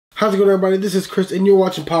How's it going, everybody? This is Chris and you're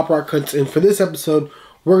watching Pop Rock Cuts, and for this episode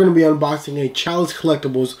we're going to be unboxing a Chalice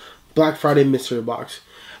Collectibles Black Friday mystery box.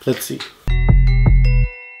 Let's see.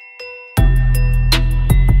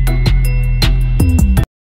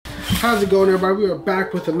 How's it going, everybody? We are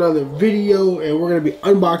back with another video and we're going to be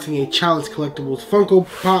unboxing a Chalice Collectibles Funko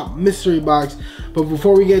Pop mystery box. But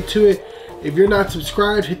before we get to it, if you're not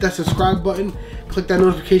subscribed, hit that subscribe button, click that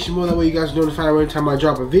notification bell, that way you guys are notified every time I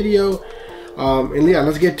drop a video. And yeah,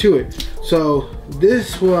 let's get to it. So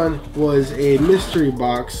this one was a mystery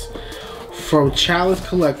box from Chalice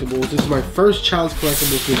Collectibles. This is my first Chalice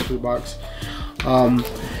Collectibles mystery box.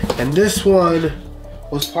 And this one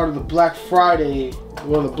was part of the Black Friday,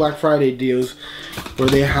 one of the Black Friday deals, where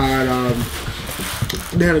they had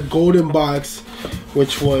a golden box,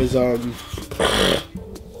 which was it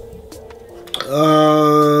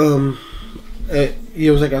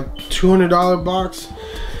was like a $200 box.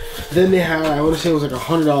 Then they had, I want to say it was like a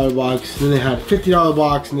 $100 box. Then they had a $50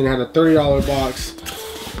 box, and then they had a $30 box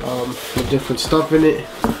with different stuff in it.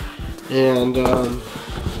 And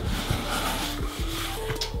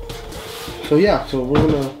so yeah, so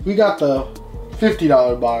we got the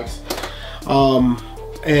 $50 box.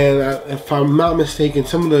 And if I'm not mistaken,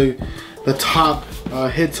 some of the top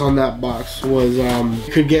hits on that box was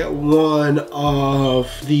you could get one of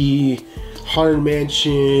the Haunted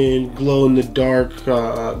Mansion glow in the dark,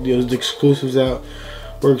 those exclusives that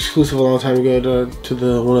were exclusive a long time ago to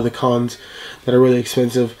the one of the cons that are really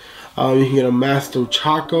expensive. You can get a Master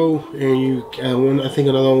Chaco, and I think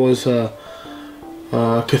another one was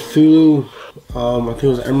Cthulhu. I think it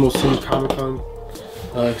was Emerald City Comic Con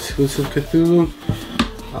exclusive Cthulhu.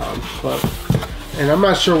 And I'm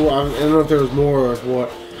not sure. I don't know if there was more or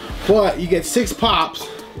what, but you get 6 pops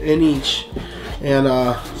in each. And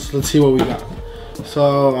so let's see what we got.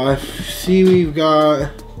 So I see we've got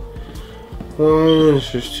 1,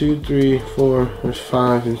 there's 2, 3, 4, there's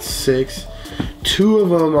 5 and 6. 2 of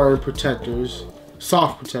them are protectors,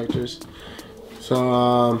 soft protectors. So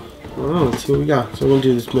I don't know, let's see what we got. So we're gonna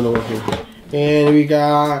do this middle one here. And we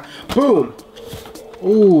got, boom!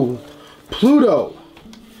 Ooh, Pluto.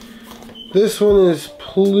 This one is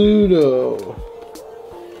Pluto.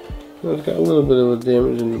 It's got a little bit of a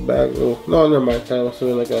damage in the back. Oh, no, never mind. That must have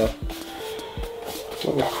been like a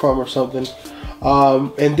crumb or something.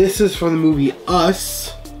 And this is from the movie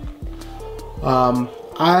Us. I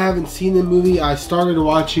haven't seen the movie. I started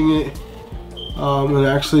watching it and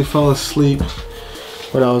actually fell asleep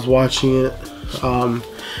when I was watching it.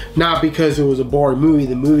 Not because it was a boring movie.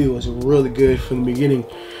 The movie was really good from the beginning,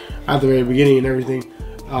 at the very beginning and everything.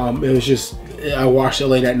 It was just, I watched it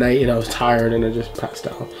late at night and I was tired and I just passed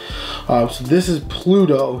out. So this is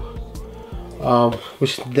Pluto,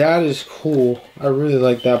 which that is cool. I really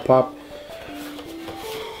like that pop.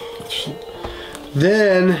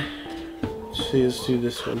 Then, let's do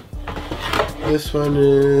this one. This one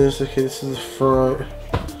is, okay, this is the front.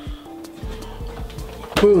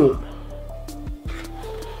 Boom.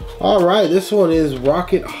 Alright, this one is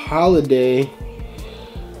Rocket Holiday.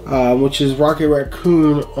 Which is Rocket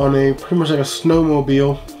Raccoon on a pretty much like a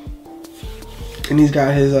snowmobile, and he's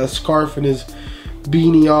got his scarf and his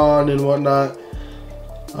beanie on and whatnot.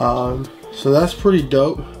 So that's pretty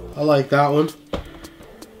dope. I like that one.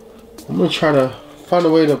 I'm gonna try to find a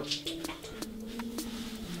way to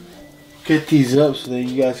get these up so that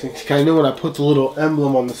you guys can. I know when I put the little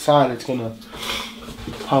emblem on the side, it's gonna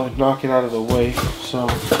probably knock it out of the way. So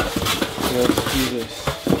let's do this.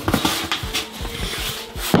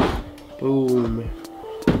 Boom.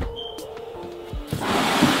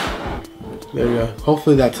 There we go.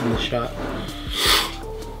 Hopefully that's in the shot.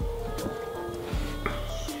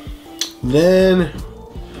 Then,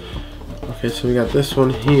 okay, so we got this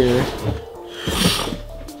one here.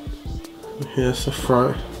 Here's the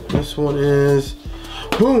front. This one is,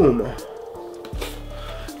 boom,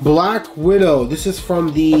 Black Widow. This is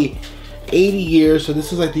from the 80 years, so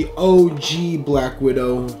this is like the OG Black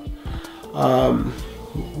Widow.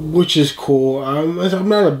 Which is cool. I'm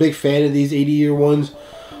not a big fan of these 80-year ones,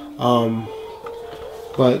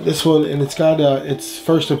 but this one, and it's got its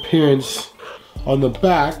first appearance on the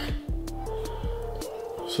back,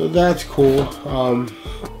 so that's cool.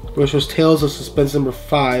 Which was Tales of Suspense number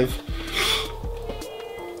 5.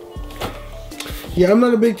 Yeah, I'm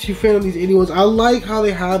not a big fan of these 80 ones. I like how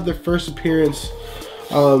they have their first appearance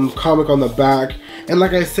comic on the back, and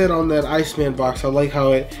like I said on that Iceman box, I like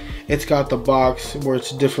how it's got the box where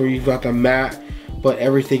it's different. You've got the matte, but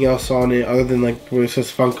everything else on it, other than like where it says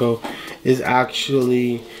Funko, is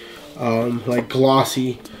actually like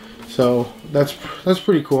glossy. So that's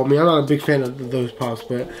pretty cool. I mean, I'm not a big fan of those pops,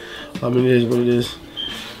 but I mean, it is what it is.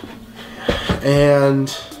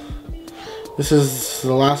 And This is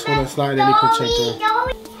the last one that's not in any protector.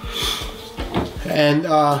 And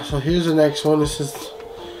so here's the next one. This is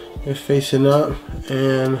it facing up,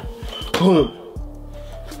 and boom.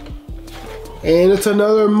 And it's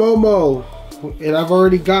another Momo, and I've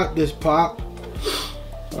already got this pop,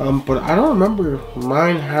 but I don't remember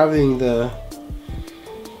mine having the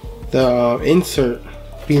insert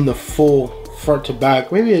being the full front to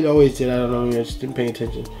back. Maybe it always did. I don't know. I just didn't pay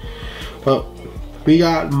attention. But we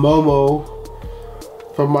got Momo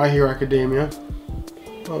from My Hero Academia.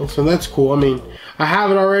 So that's cool. I mean, I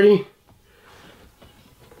have it already.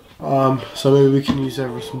 So maybe we can use that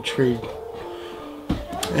for some trade.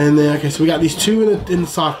 And then, okay, so we got these two in the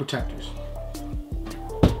soft protectors.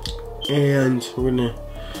 And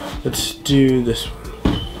let's do this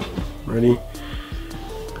one. Ready?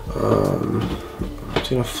 I'm just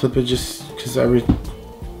gonna flip it just because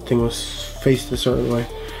everything was faced a certain way.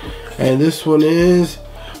 And this one is,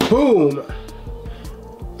 boom!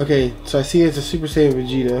 Okay, so I see it's a Super Saiyan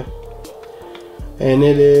Vegeta. And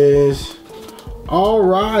it is,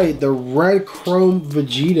 alright, the red chrome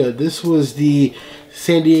Vegeta. This was the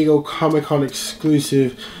San Diego Comic-Con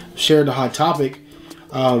exclusive, shared the Hot Topic,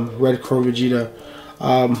 red chrome Vegeta.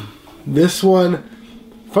 This one,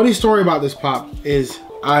 funny story about this pop is,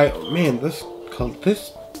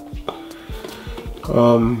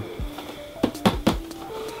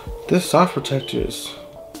 this soft protector is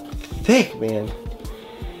thick, man.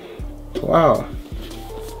 Wow,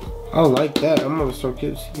 I like that. I'm gonna start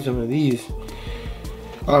getting some of these.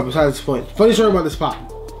 Besides the point, funny story about this pop.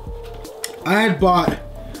 I had bought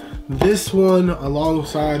this one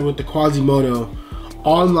alongside with the Quasimodo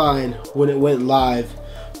online when it went live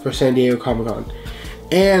for San Diego Comic-Con,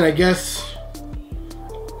 and I guess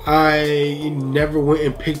I never went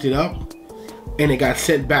and picked it up, and it got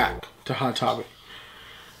sent back to Hot Topic.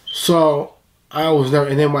 So I was never,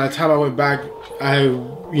 and then by the time I went back,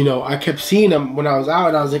 I kept seeing them when I was out,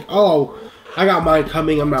 and I was like, oh, I got mine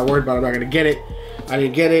coming. I'm not worried about it. I'm not gonna get it. I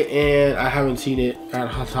didn't get it, and I haven't seen it at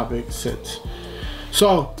Hot Topic since.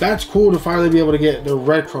 So that's cool to finally be able to get the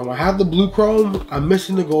red chrome. I have the blue chrome. I'm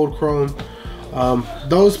missing the gold chrome.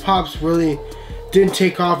 Those pops really didn't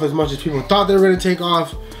take off as much as people thought they were gonna take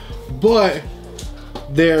off, but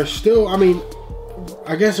they're still, I mean,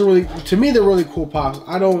 I guess they're really, to me, they're really cool pops.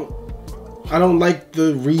 I don't like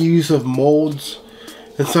the reuse of molds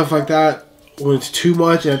and stuff like that when it's too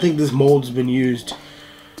much, and I think this mold's been used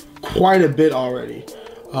quite a bit already.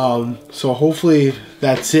 So hopefully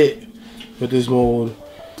that's it with this mold.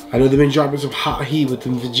 I know they've been dropping some hot heat with the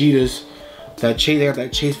Vegetas. They got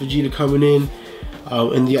that Chase Vegeta coming in,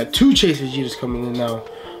 and they got two Chase Vegetas coming in now.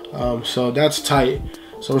 So that's tight.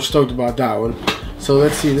 So we're stoked about that one. So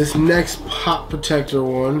let's see this next pop protector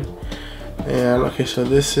one. And okay, so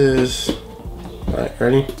this is, all right,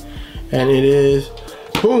 ready? And it is,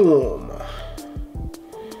 boom.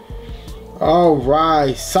 All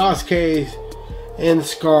right, Sasuke's and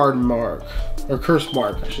scarred mark, or curse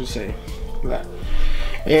mark, I should say that.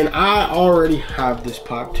 And I already have this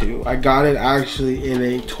pop too. I got it actually in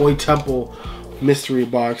a Toy Temple mystery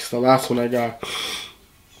box, the last one I got.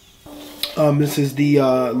 This is the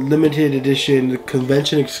limited edition, the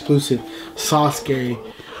convention exclusive Sasuke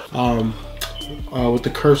with the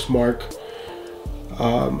curse mark.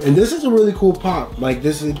 And this is a really cool pop. Like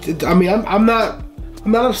this is, I mean, I'm not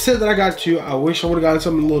upset that I got two. I wish I would have gotten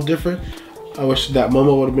something a little different. I wish that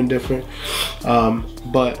Momo would have been different.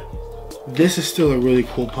 But this is still a really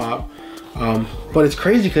cool pop. But it's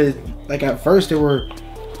crazy because like at first they were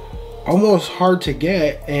almost hard to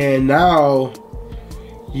get, and now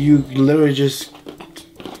you literally just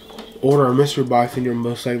order a mystery box and you're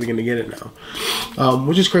most likely gonna get it now.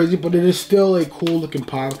 Which is crazy, but it is still a cool looking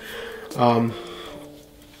pop. But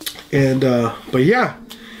yeah,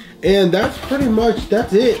 and that's pretty much,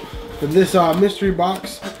 that's it for this mystery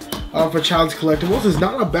box for Chalice Collectibles. It's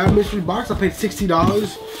not a bad mystery box. I paid $60.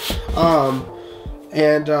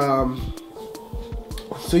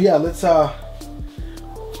 So yeah, let's yeah.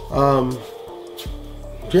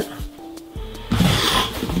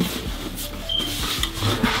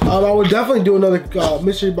 I would definitely do another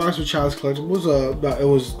mystery box with Chalice Collectibles. It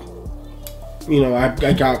was, you know,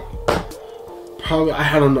 I got probably,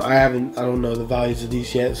 I don't know the values of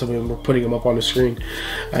these yet. Some of them, we're putting them up on the screen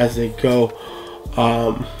as they go.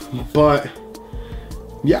 But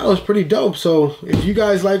yeah, it was pretty dope. So if you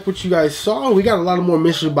guys like what you guys saw, we got a lot of more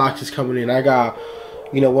mystery boxes coming in. I got,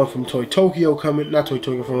 you know, one from Toy Tokyo coming, not Toy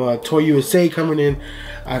Tokyo, from Toy USA coming in.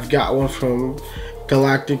 I've got one from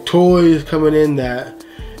Galactic Toys coming in that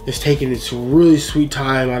is taking its really sweet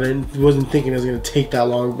time. I wasn't thinking it was gonna take that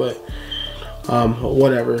long, but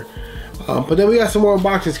whatever. But then we got some more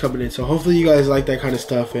unboxings coming in, so hopefully you guys like that kind of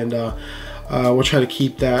stuff, and we'll try to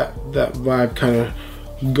keep that vibe kind of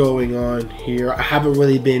going on here. I haven't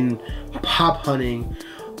really been pop hunting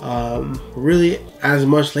really as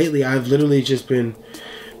much lately. I've literally just been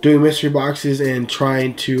doing mystery boxes and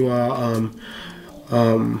trying to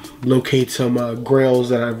locate some grails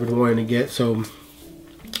that I've been wanting to get. So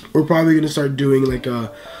we're probably gonna start doing like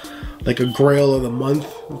a grail of the month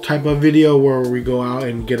type of video where we go out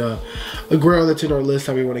and get a grail that's in our list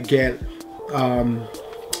that we want to get.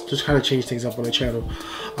 Just kind of change things up on the channel.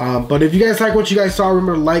 But if you guys like what you guys saw,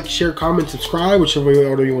 remember to like, share, comment, subscribe, whichever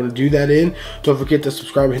order you want to do that in. Don't forget to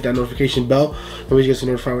subscribe and hit that notification bell. That way you guys are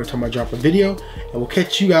notified every time I drop a video. And we'll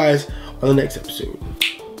catch you guys on the next episode.